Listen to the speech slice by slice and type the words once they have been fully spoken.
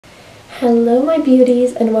Hello my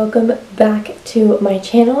beauties and welcome back to my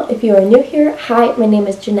channel. If you are new here, hi, my name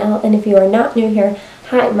is Janelle, and if you are not new here,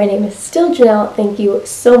 hi, my name is still Janelle. Thank you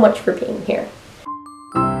so much for being here.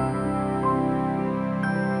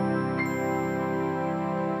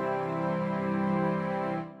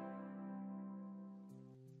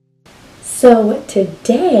 So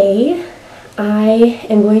today I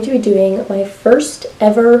am going to be doing my first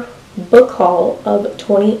ever book haul of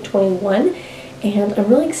 2021. And I'm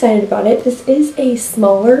really excited about it. This is a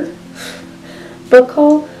smaller book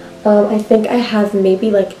haul. I think I have maybe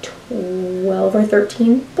like 12 or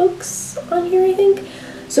 13 books on here, I think.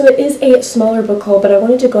 So it is a smaller book haul, but I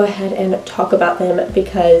wanted to go ahead and talk about them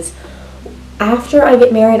because after I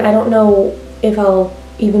get married, I don't know if I'll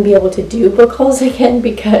even be able to do book hauls again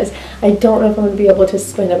because I don't know if I'm going to be able to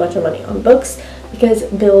spend a bunch of money on books because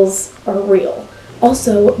bills are real.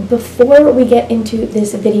 Also, before we get into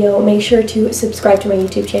this video, make sure to subscribe to my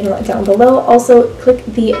YouTube channel down below. Also, click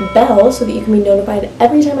the bell so that you can be notified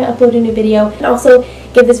every time I upload a new video. And also,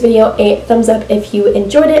 give this video a thumbs up if you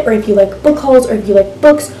enjoyed it, or if you like book hauls, or if you like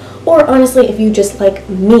books, or honestly, if you just like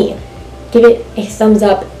me. Give it a thumbs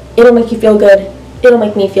up. It'll make you feel good. It'll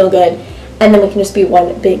make me feel good. And then we can just be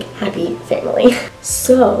one big happy family.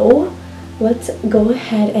 So, let's go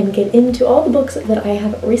ahead and get into all the books that I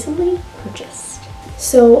have recently purchased.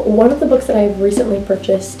 So one of the books that I've recently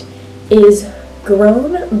purchased is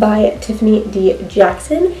Grown by Tiffany D.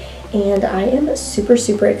 Jackson, and I am super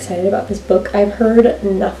excited about this book. I've heard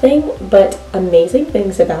nothing but amazing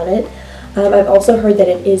things about it. I've also heard that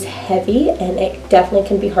it is heavy and it definitely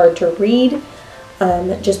can be hard to read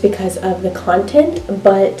just because of the content,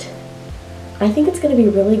 but I think it's going to be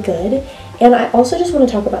really good. And I also just want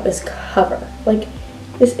to talk about this cover. Like,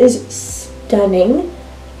 this is stunning.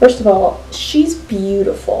 First of all, she's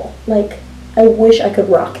beautiful. Like, I wish I could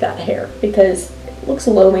rock that hair because it looks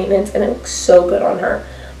low maintenance and it looks so good on her.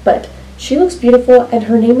 But she looks beautiful and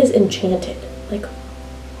her name is Enchanted. Like,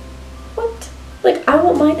 what? Like, I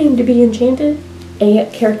want my name to be Enchanted. A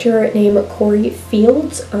character named Corey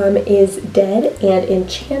Fields is dead, and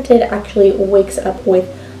Enchanted actually wakes up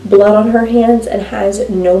with blood on her hands and has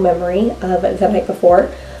no memory of the night before.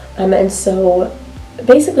 And so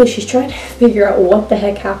basically she's trying to figure out what the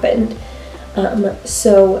heck happened.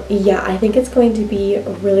 So yeah, I think it's going to be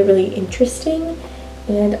really interesting,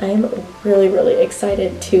 and I'm really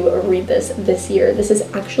excited to read this year. This is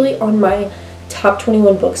actually on my top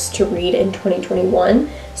 21 books to read in 2021,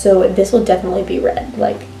 so this will definitely be read.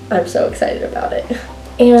 Like, I'm so excited about it.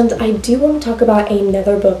 And I do want to talk about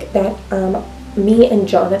another book that me and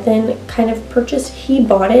Jonathan kind of purchased. He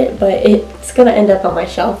bought it, but it's gonna end up on my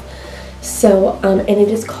shelf. So, and it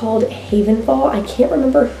is called Havenfall. I can't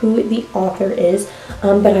remember who the author is,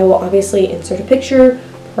 but I will obviously insert a picture,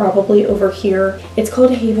 probably over here. It's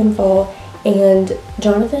called Havenfall, and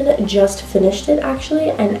Jonathan just finished it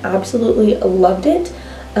actually, and absolutely loved it.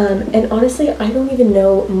 And honestly, I don't even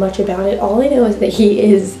know much about it. All I know is that he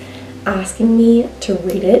is asking me to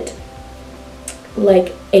read it,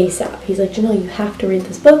 like, ASAP. He's like, Janelle, you have to read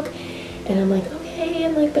this book. And I'm like, okay,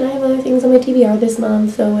 and like, but I have other things on my TBR this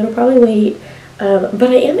month, so it'll probably wait. But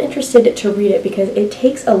I am interested to read it because it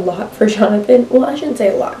takes a lot for Jonathan. Well, I shouldn't say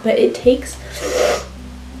a lot, but it takes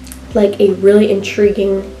like a really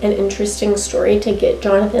intriguing and interesting story to get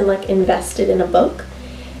Jonathan like invested in a book.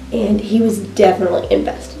 And he was definitely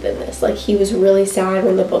invested in this. Like, he was really sad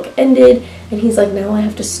when the book ended, and he's like, now I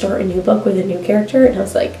have to start a new book with a new character. And I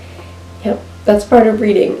was like, yep, that's part of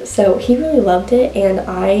reading. So he really loved it, and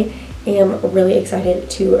I am really excited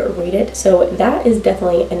to read it. So that is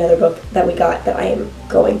definitely another book that we got that I am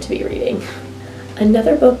going to be reading.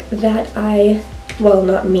 Another book that well,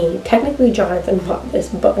 not me, technically Jonathan bought this,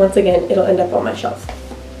 but once again, it'll end up on my shelf.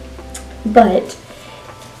 But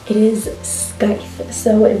it is Scythe.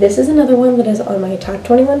 So this is another one that is on my top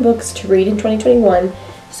 21 books to read in 2021.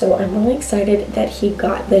 So I'm really excited that he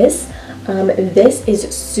got this. This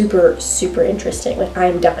is super interesting. Like,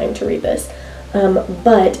 I'm dying to read this.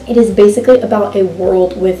 But it is basically about a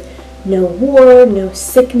world with no war, no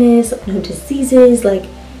sickness, no diseases, like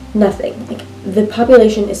nothing. Like, the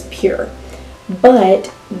population is pure.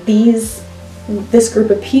 But this group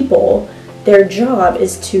of people, their job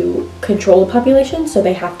is to control the population, so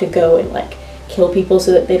they have to go and like kill people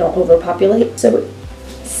so that they don't overpopulate. So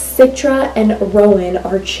Citra and Rowan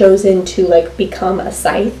are chosen to like become a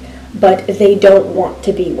scythe, but they don't want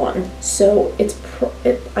to be one. So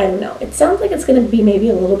I don't know. It sounds like it's going to be maybe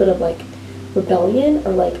a little bit of like rebellion,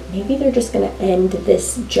 or like maybe they're just going to end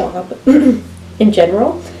this job in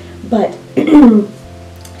general. But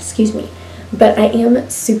excuse me. But I am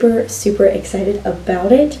super excited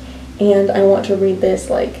about it, and I want to read this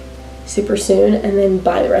like super soon and then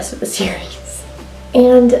buy the rest of the series.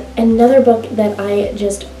 And another book that I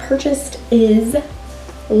just purchased is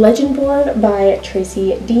Legendborn by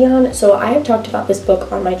Tracy Deonn. So I have talked about this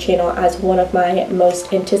book on my channel as one of my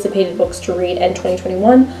most anticipated books to read in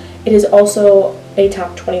 2021. It is also a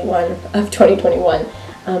top 21 of 2021,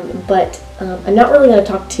 but I'm not really going to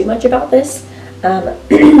talk too much about this.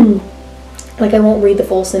 Like, I won't read the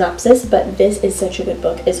full synopsis, but this is such a good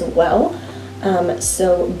book as well.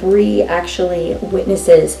 So Bree actually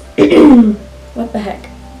witnesses what the heck?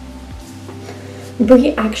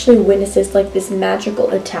 Bree actually witnesses like this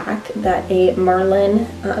magical attack that a Merlin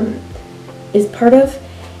is part of,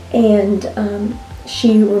 and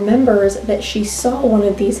she remembers that she saw one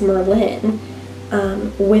of these Merlin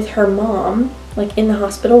with her mom, like in the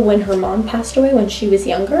hospital when her mom passed away when she was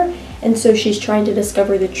younger, and so she's trying to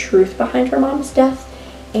discover the truth behind her mom's death.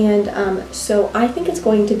 And so I think it's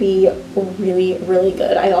going to be really, really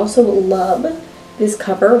good. I also love this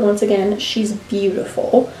cover. Once again, she's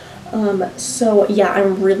beautiful. So yeah,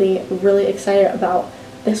 I'm really, really excited about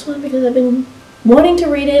this one because I've been wanting to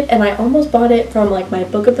read it, and I almost bought it from like my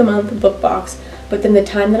book of the month book box, but then the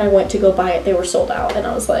time that I went to go buy it, they were sold out, and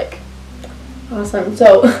I was like, awesome.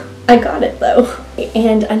 So I got it though.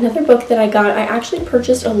 And another book that I got, I actually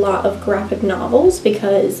purchased a lot of graphic novels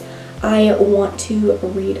because I want to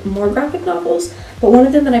read more graphic novels, but one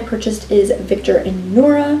of them that I purchased is Victor and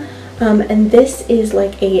Nora, and this is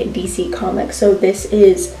like a DC comic. So this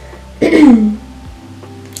is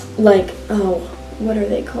like, oh, what are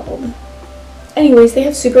they called? Anyways, they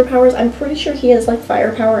have superpowers. I'm pretty sure he has like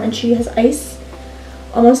firepower and she has ice,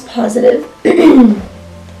 almost positive.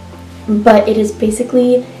 But it is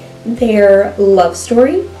basically their love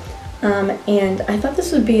story. And I thought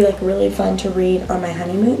this would be like really fun to read on my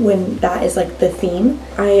honeymoon when that is like the theme.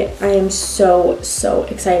 I am so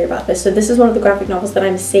excited about this. So this is one of the graphic novels that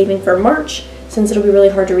I'm saving for March. Since it'll be really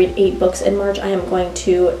hard to read 8 books in March, I am going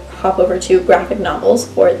to hop over to graphic novels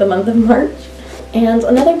for the month of March. And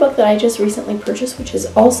another book that I just recently purchased, which is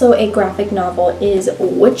also a graphic novel, is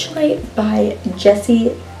Witchlight by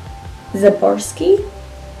Jessie Zaborski.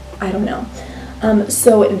 I don't know.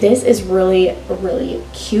 So this is really, really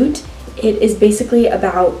cute. It is basically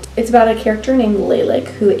about, it's about a character named Lilac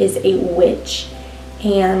who is a witch,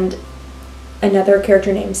 and another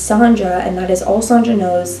character named Sandra, and that is all Sandra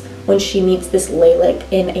knows when she meets this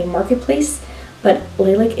Lilac in a marketplace. But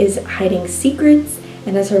Lilac is hiding secrets,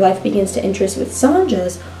 and as her life begins to interest with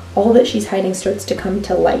Sandra's, all that she's hiding starts to come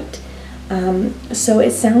to light. So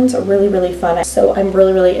it sounds really, really fun. So I'm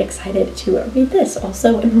really, really excited to read this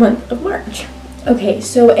also in the month of March. Okay,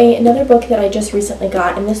 so another book that I just recently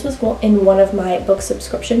got, and this was in one of my book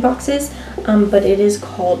subscription boxes, but it is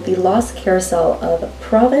called The Lost Carousel of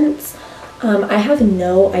Provence. I have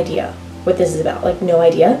no idea what this is about, like no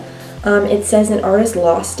idea. It says an artist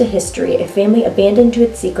lost to history, a family abandoned to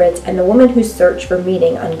its secrets, and the woman whose search for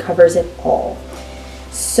meaning uncovers it all.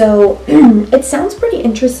 So it sounds pretty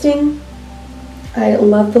interesting. I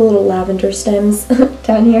love the little lavender stems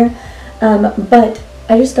down here, but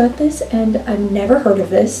I just got this and I've never heard of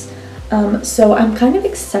this, so I'm kind of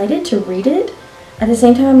excited to read it. At the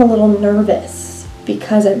same time, I'm a little nervous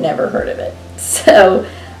because I've never heard of it. So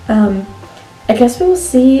I guess we will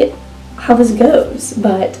see how this goes,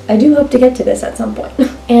 but I do hope to get to this at some point.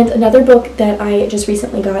 And another book that I just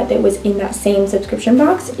recently got that was in that same subscription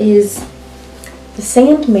box is The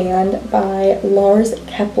Sandman by Lars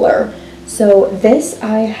Kepler. So this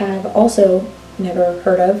I have also never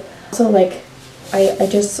heard of. So like, I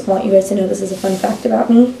just want you guys to know this is a fun fact about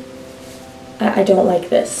me. I don't like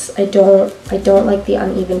this. I don't like the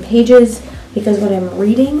uneven pages, because when I'm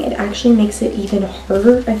reading, it actually makes it even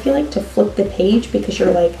harder, I feel like, to flip the page, because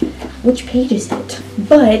you're like, which page is it?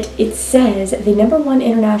 But it says, the #1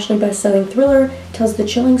 internationally best-selling thriller tells the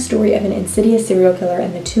chilling story of an insidious serial killer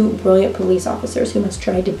and the 2 brilliant police officers who must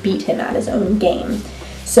try to beat him at his own game.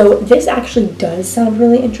 So this actually does sound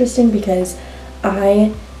really interesting because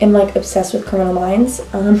I am like obsessed with Criminal Minds.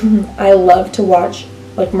 I love to watch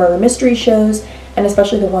like murder mystery shows, and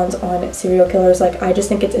especially the ones on serial killers. Like, I just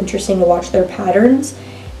think it's interesting to watch their patterns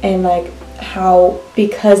and like how,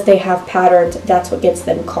 because they have patterns, that's what gets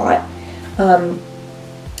them caught.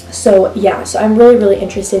 So yeah, so I'm really, really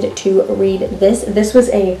interested to read this. This was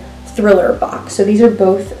a thriller box, so these are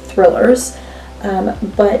both thrillers,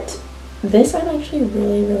 but this I'm actually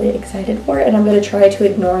really, really excited for, and I'm going to try to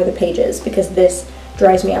ignore the pages because this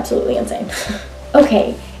drives me absolutely insane.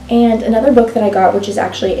 Okay, and another book that I got, which is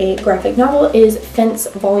actually a graphic novel, is Fence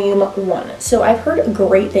Volume 1. So I've heard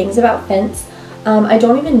great things about Fence. I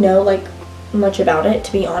don't even know like much about it,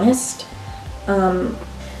 to be honest.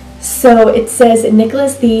 So it says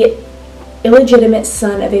Nicholas the illegitimate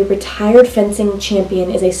son of a retired fencing champion,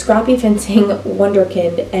 is a scrappy fencing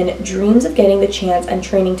wonderkid and dreams of getting the chance and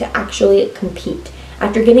training to actually compete.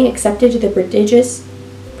 After getting accepted to the prodigious,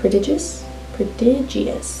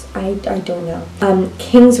 I don't know,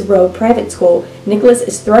 King's Road private school, Nicholas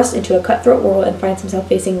is thrust into a cutthroat world and finds himself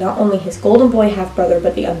facing not only his golden boy half-brother,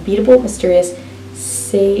 but the unbeatable, mysterious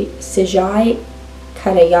Seijai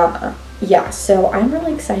Katayama. Yeah, so I'm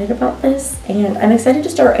really excited about this, and I'm excited to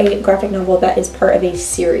start a graphic novel that is part of a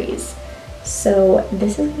series. So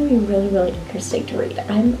this is going to be really, really interesting to read.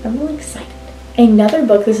 I'm really excited. Another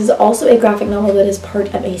book, this is also a graphic novel that is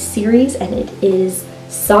part of a series, and it is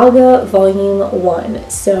Saga Volume 1.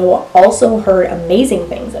 So also heard amazing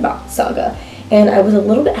things about Saga, and I was a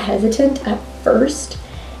little bit hesitant at first,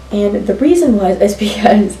 and the reason is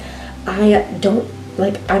because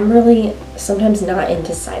I'm really sometimes not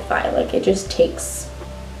into sci-fi. Like, it just takes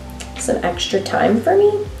some extra time for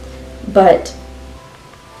me, but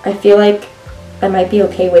I feel like I might be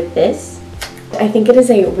okay with this. I think it is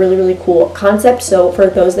a really, really cool concept. So for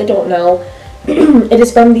those that don't know, it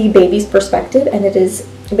is from the baby's perspective, and it is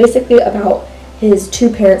basically about his two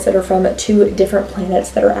parents that are from two different planets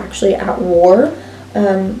that are actually at war.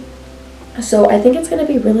 So I think it's going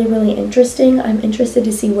to be really, really interesting. I'm interested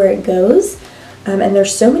to see where it goes. And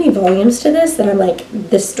there's so many volumes to this that I'm like,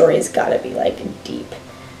 this story's gotta be like deep.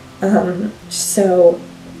 So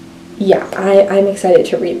yeah, I'm excited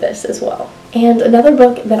to read this as well. And another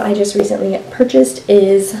book that I just recently purchased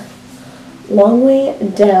is Long Way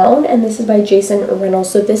Down, and this is by Jason Reynolds.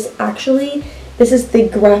 So this is the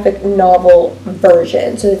graphic novel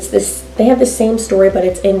version. So it's this, they have the same story, but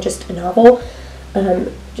it's in just a novel,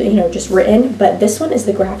 just written. But this one is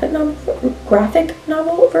the graphic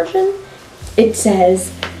novel version. It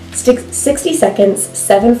says 60 seconds,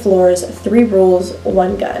 7 floors, 3 rules,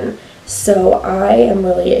 1 gun. So I am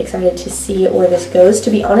really excited to see where this goes.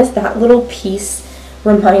 To be honest, that little piece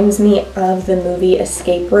reminds me of the movie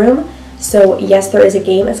Escape Room. So yes, there is a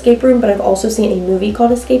game Escape Room, but I've also seen a movie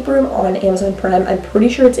called Escape Room on Amazon Prime. I'm pretty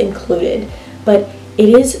sure it's included, but it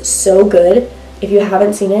is so good. If you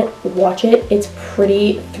haven't seen it, watch it. It's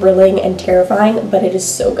pretty thrilling and terrifying, but it is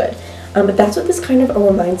so good. But that's what this kind of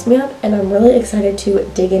reminds me of, and I'm really excited to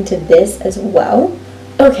dig into this as well.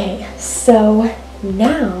 Okay, so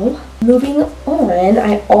now moving on,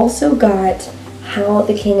 I also got How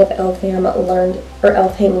the King of Elfham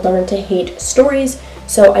Learned to Hate stories.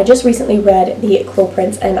 So I just recently read The Cruel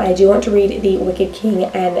Prince, and I do want to read The Wicked King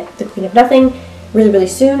and The Queen of Nothing really, really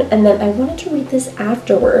soon, and then I wanted to read this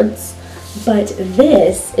afterwards. But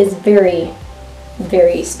this is very,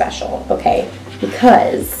 very special, okay,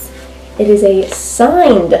 because it is a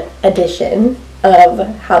signed edition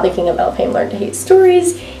of How the King of Elfham Learned to Hate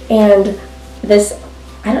stories, and this,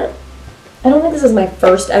 I don't think this is my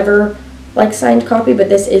first ever like signed copy, but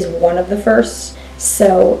this is one of the first.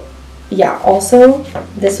 So yeah, also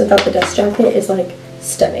this without the dust jacket is like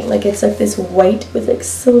stunning. Like, it's like this white with like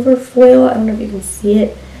silver foil. I don't know if you can see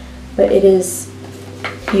it, but it is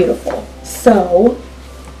beautiful. So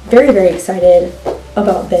very, very excited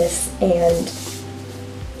about this, and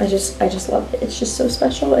I just love it. It's just so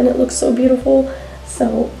special, and it looks so beautiful,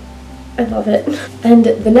 so I love it. And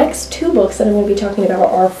the next 2 books that I'm going to be talking about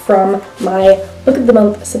are from my Book of the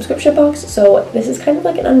Month subscription box, so this is kind of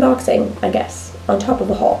like an unboxing, I guess, on top of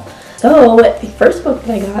the haul. So the first book that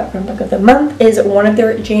I got from Book of the Month is one of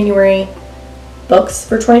their January books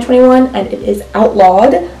for 2021, and it is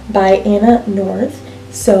Outlawed by Anna North.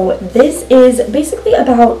 So this is basically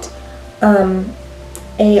about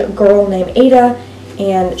a girl named Ada,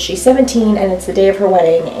 and she's 17, and it's the day of her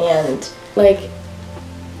wedding, and like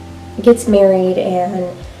gets married,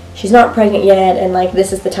 and she's not pregnant yet, and like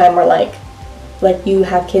this is the time where like you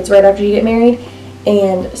have kids right after you get married.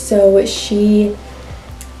 And so she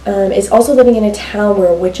is also living in a town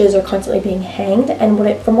where witches are constantly being hanged, and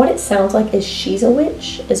from what it sounds like is she's a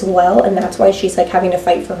witch as well, and that's why she's like having to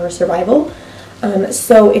fight for her survival.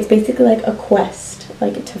 So it's basically like a quest,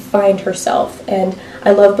 like to find herself, and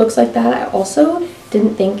I love books like that. I also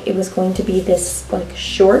didn't think it was going to be this like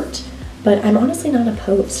short, but I'm honestly not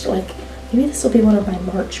opposed. Like, maybe this will be one of my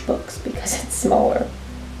March books because it's smaller.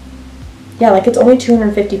 Yeah, like it's only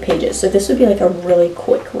 250 pages, so this would be like a really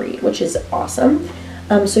quick read, which is awesome.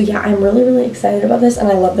 So yeah, I'm really, really excited about this, and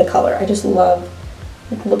I love the color. I just love,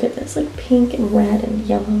 like, look at this, like pink and red and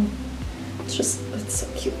yellow. It's so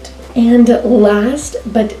cute. And last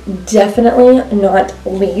but definitely not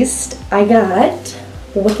least, I got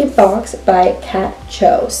Wicked Fox by Kat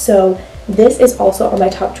Cho. So this is also on my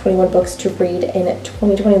top 21 books to read in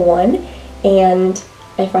 2021, and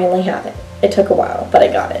I finally have it. It took a while, but I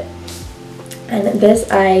got it. And this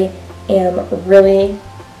I am really,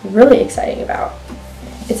 really excited about.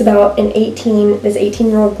 It's about this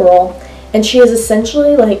 18-year-old girl, and she is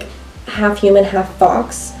essentially like half human, half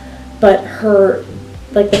fox, but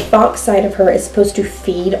the fox side of her is supposed to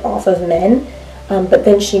feed off of men, but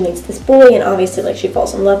then she meets this boy, and obviously like she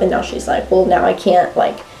falls in love, and now she's like, well, now I can't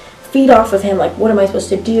like feed off of him, like what am I supposed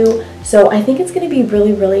to do? So I think it's going to be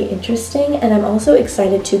really, really interesting, and I'm also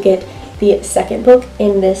excited to get the second book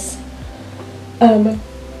in this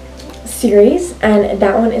series, and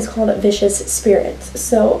that one is called Vicious Spirits.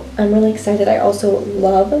 So I'm really excited. I also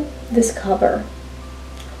love this cover,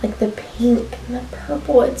 like the pink and the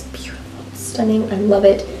purple. It's beautiful, it's stunning. I love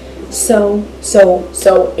it. So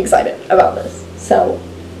excited about this. So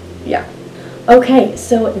yeah. Okay,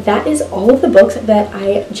 so that is all of the books that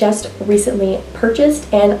I just recently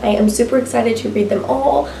purchased, and I am super excited to read them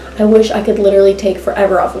all. I wish I could literally take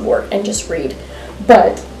forever off of work and just read,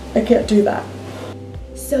 but I can't do that.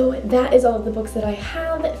 So that is all of the books that I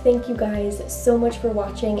have. Thank you guys so much for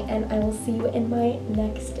watching, and I will see you in my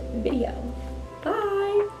next video.